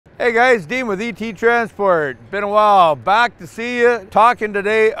Hey guys, Dean with ET Transport. Been a while, back to see you. Talking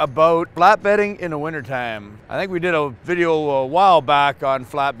today about flatbedding in the wintertime. I think we did a video a while back on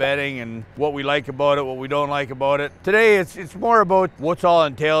flatbedding and what we like about it, what we don't like about it. Today it's more about what's all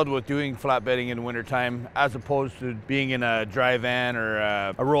entailed with doing flatbedding in the wintertime as opposed to being in a dry van or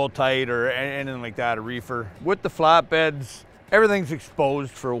a roll tight or anything like that, a reefer. With the flatbeds, everything's exposed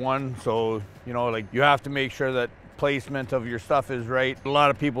for one, so like you have to make sure that placement of your stuff is right. A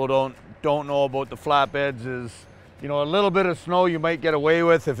lot of people don't know about the flatbeds is, a little bit of snow you might get away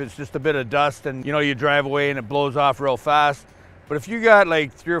with if it's just a bit of dust and you drive away and it blows off real fast. But if you got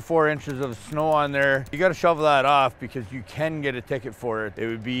like 3 or 4 inches of snow on there, you got to shovel that off because you can get a ticket for it. It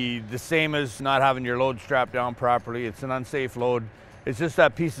would be the same as not having your load strapped down properly. It's an unsafe load. It's just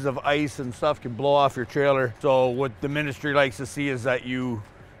that pieces of ice and stuff can blow off your trailer. So what the ministry likes to see is that you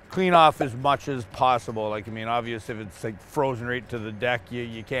clean off as much as possible. Like, obviously if it's like frozen right to the deck,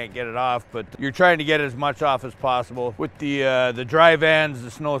 you can't get it off, but you're trying to get as much off as possible. With the dry vans,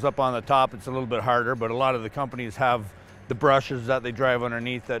 the snow's up on the top, it's a little bit harder, but a lot of the companies have the brushes that they drive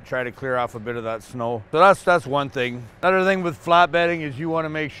underneath that try to clear off a bit of that snow. So that's one thing. Another thing with flatbedding is you want to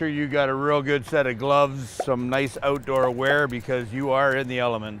make sure you got a real good set of gloves, some nice outdoor wear, because you are in the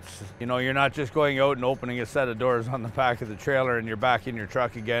elements. You're not just going out and opening a set of doors on the back of the trailer and you're back in your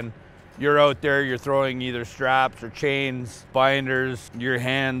truck again. You're out there, you're throwing either straps or chains, binders, your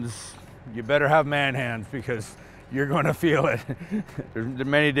hands. You better have man hands because you're going to feel it. There's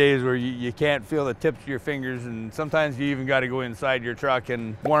many days where you can't feel the tips of your fingers, and sometimes you even got to go inside your truck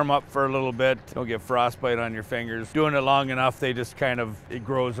and warm up for a little bit. Don't get frostbite on your fingers. Doing it long enough, it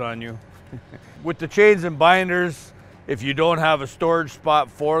grows on you. With the chains and binders, if you don't have a storage spot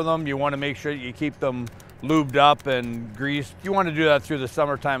for them, you want to make sure that you keep them lubed up and greased. You want to do that through the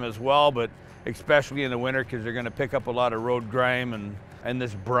summertime as well, but especially in the winter because they're going to pick up a lot of road grime and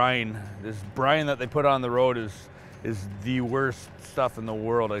this brine. This brine that they put on the road is the worst stuff in the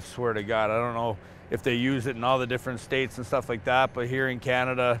world, I swear to God. I don't know if they use it in all the different states and stuff like that, but here in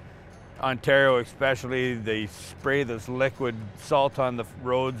Canada, Ontario especially, they spray this liquid salt on the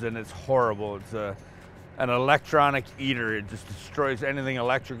roads and it's horrible. It's an electronic eater. It just destroys anything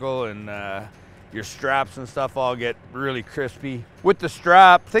electrical, and your straps and stuff all get really crispy. With the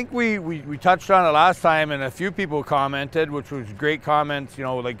strap, I think we touched on it last time and a few people commented, which was great comments,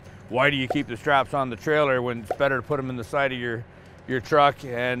 like, why do you keep the straps on the trailer when it's better to put them in the side of your truck?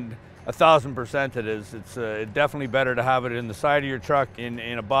 And 1000% it is. It's definitely better to have it in the side of your truck, in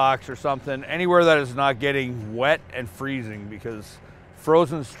a box or something, anywhere that is not getting wet and freezing, because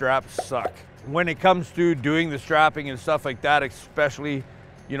frozen straps suck. When it comes to doing the strapping and stuff like that, especially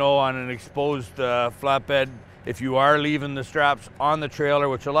on an exposed flatbed, if you are leaving the straps on the trailer,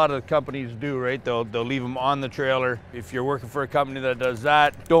 which a lot of companies do, right? They'll leave them on the trailer. If you're working for a company that does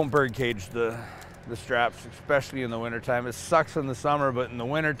that, don't bird cage the straps, especially in the wintertime. It sucks in the summer, but in the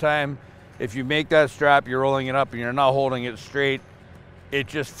wintertime, if you make that strap, you're rolling it up and you're not holding it straight, it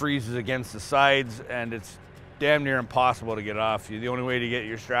just freezes against the sides and it's damn near impossible to get off. The only way to get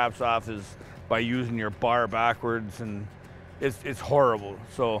your straps off is by using your bar backwards, and it's horrible.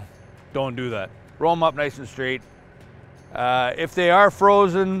 So don't do that. Roll them up nice and straight. If they are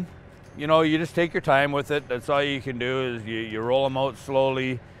frozen, you just take your time with it. That's all you can do is you roll them out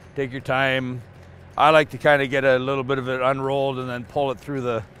slowly, take your time. I like to kind of get a little bit of it unrolled and then pull it through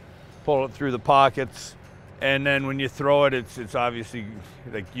the pockets. And then when you throw it, it's obviously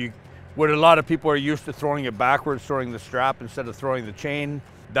like what a lot of people are used to, throwing it backwards, throwing the strap instead of throwing the chain.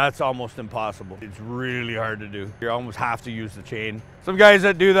 That's almost impossible. It's really hard to do. You almost have to use the chain. Some guys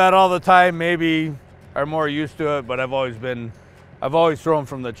that do that all the time maybe are more used to it, but I've always thrown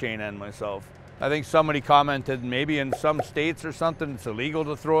from the chain end myself. I think somebody commented maybe in some states or something it's illegal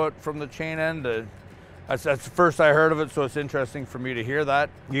to throw it from the chain end. That's the first I heard of it, so it's interesting for me to hear that.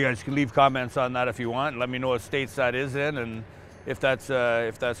 You guys can leave comments on that if you want. Let me know what states that is in and if that's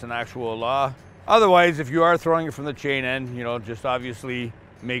an actual law. Otherwise, if you are throwing it from the chain end, just obviously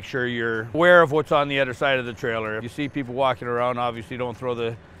make sure you're aware of what's on the other side of the trailer. If you see people walking around, obviously don't throw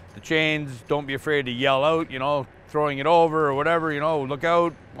the chains. Don't be afraid to yell out, throwing it over or whatever, look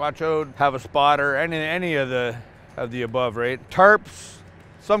out, watch out, have a spotter, any of the above, right? Tarps,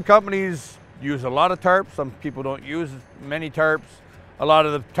 some companies use a lot of tarps, some people don't use many tarps. A lot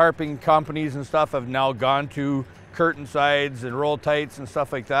of the tarping companies and stuff have now gone to curtain sides and roll tights and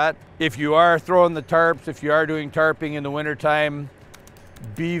stuff like that. If you are throwing the tarps, if you are doing tarping in the wintertime,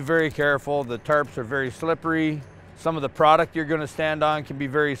 be very careful. The tarps are very slippery. Some of the product you're going to stand on can be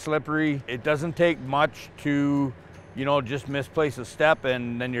very slippery. It doesn't take much to, just misplace a step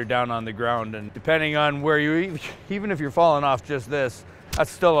and then you're down on the ground. And depending on where even if you're falling off just this, that's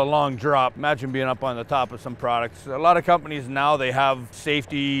still a long drop. Imagine being up on the top of some products. A lot of companies now, they have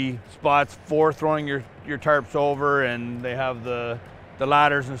safety spots for throwing your tarps over, and they have the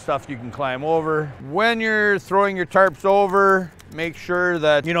ladders and stuff you can climb over. When you're throwing your tarps over, make sure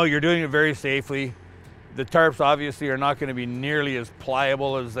that you're doing it very safely. The tarps obviously are not going to be nearly as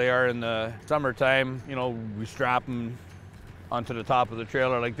pliable as they are in the summertime. We strap them onto the top of the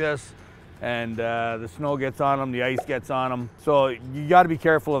trailer like this, and the snow gets on them, the ice gets on them. So you got to be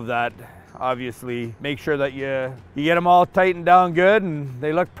careful of that. Obviously, make sure that you get them all tightened down good and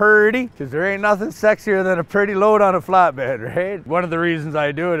they look pretty, because there ain't nothing sexier than a pretty load on a flatbed, right? One of the reasons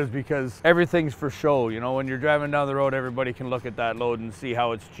I do it is because everything's for show. When you're driving down the road, everybody can look at that load and see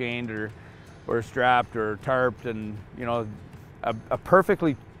how it's chained or strapped or tarped, and a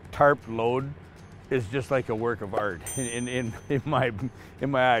perfectly tarped load is just like a work of art in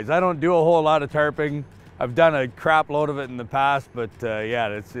my eyes. I don't do a whole lot of tarping. I've done a crap load of it in the past, but yeah,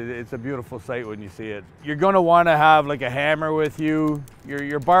 it's a beautiful sight when you see it. You're gonna wanna have like a hammer with you.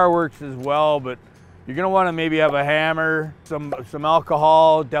 Your bar works as well, but you're gonna wanna maybe have a hammer, some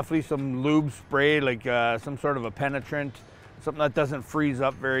alcohol, definitely some lube spray, like some sort of a penetrant, something that doesn't freeze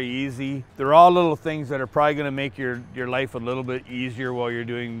up very easy. They're all little things that are probably gonna make your life a little bit easier while you're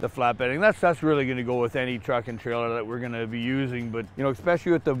doing the flatbedding. That's really gonna go with any truck and trailer that we're gonna be using, but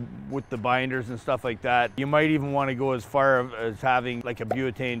especially with the binders and stuff like that, you might even wanna go as far as having like a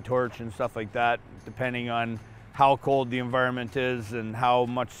butane torch and stuff like that, depending on how cold the environment is and how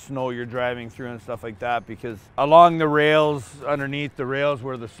much snow you're driving through and stuff like that, because along the rails, underneath the rails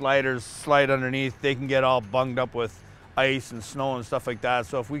where the sliders slide underneath, they can get all bunged up with ice and snow and stuff like that.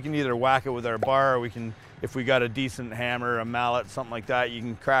 So if we can either whack it with our bar, or if we got a decent hammer, a mallet, something like that, you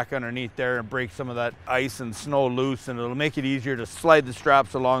can crack underneath there and break some of that ice and snow loose, and it'll make it easier to slide the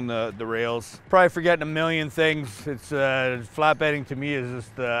straps along the rails. Probably forgetting a million things. It's flatbedding to me is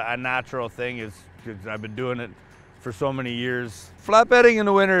just a natural thing. It's because I've been doing it for so many years. Flatbedding in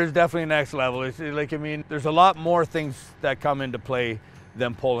the winter is definitely next level. It's like, there's a lot more things that come into play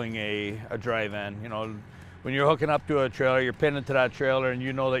than pulling a dry van. When you're hooking up to a trailer, you're pinning to that trailer, and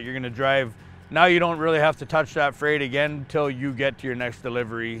you know that you're gonna drive. Now you don't really have to touch that freight again until you get to your next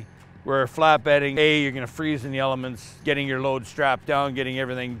delivery. Where flatbedding, you're gonna freeze in the elements, getting your load strapped down, getting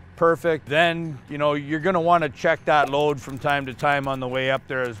everything perfect. Then, you're gonna wanna check that load from time to time on the way up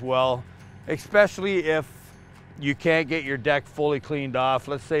there as well, especially if you can't get your deck fully cleaned off.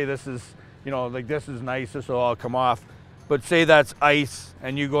 Let's say this is, like this is nice, this will all come off. But say that's ice,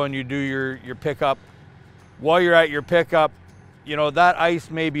 and you go and you do your pickup. While you're at your pickup, that ice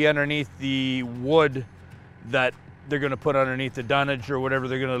may be underneath the wood that they're gonna put underneath the dunnage or whatever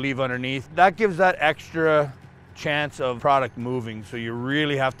they're gonna leave underneath. That gives that extra chance of product moving. So you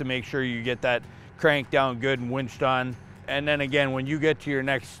really have to make sure you get that cranked down good and winched on. And then again, when you get to your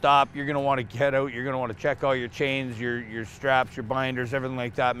next stop, you're gonna wanna get out, you're gonna wanna check all your chains, your straps, your binders, everything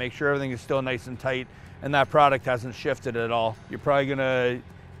like that. Make sure everything is still nice and tight and that product hasn't shifted at all. You're probably gonna,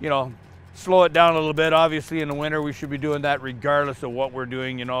 slow it down a little bit. Obviously in the winter, we should be doing that regardless of what we're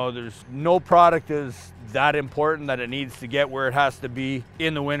doing. There's no product is that important that it needs to get where it has to be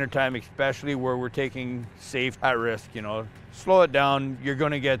in the wintertime, especially where we're taking safe at risk. Slow it down, you're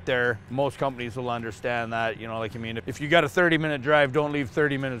gonna get there. Most companies will understand that. If you got a 30-minute drive, don't leave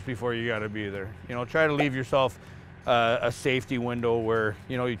 30 minutes before you gotta be there. Try to leave yourself a safety window where,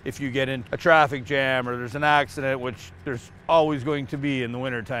 if you get in a traffic jam or there's an accident, which there's always going to be in the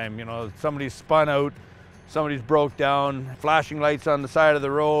wintertime, somebody's spun out, somebody's broke down, flashing lights on the side of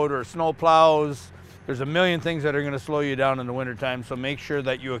the road or snow plows. There's a million things that are going to slow you down in the wintertime, so make sure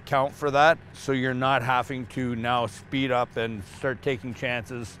that you account for that so you're not having to now speed up and start taking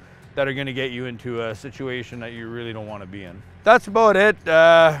chances that are going to get you into a situation that you really don't want to be in. That's about it,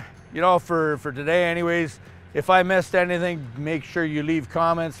 for today anyways. If I missed anything, make sure you leave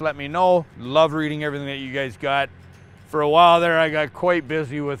comments, let me know. Love reading everything that you guys got. For a while there, I got quite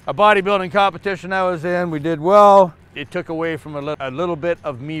busy with a bodybuilding competition I was in. We did well. It took away from a little bit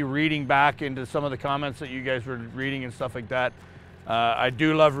of me reading back into some of the comments that you guys were reading and stuff like that. I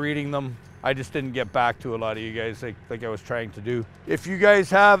do love reading them. I just didn't get back to a lot of you guys like I was trying to do. If you guys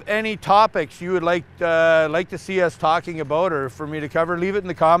have any topics you would like to see us talking about or for me to cover, leave it in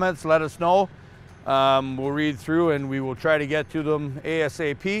the comments, let us know. We'll read through and we will try to get to them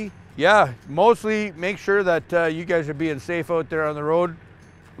ASAP. Yeah, mostly make sure that you guys are being safe out there on the road.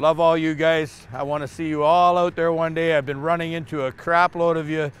 Love all you guys. I want to see you all out there one day. I've been running into a crap load of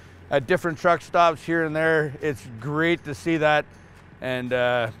you at different truck stops here and there. It's great to see that, and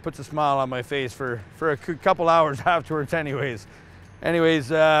puts a smile on my face for a couple hours afterwards anyways.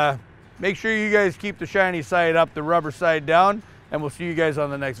 Make sure you guys keep the shiny side up, the rubber side down, and we'll see you guys on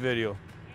the next video.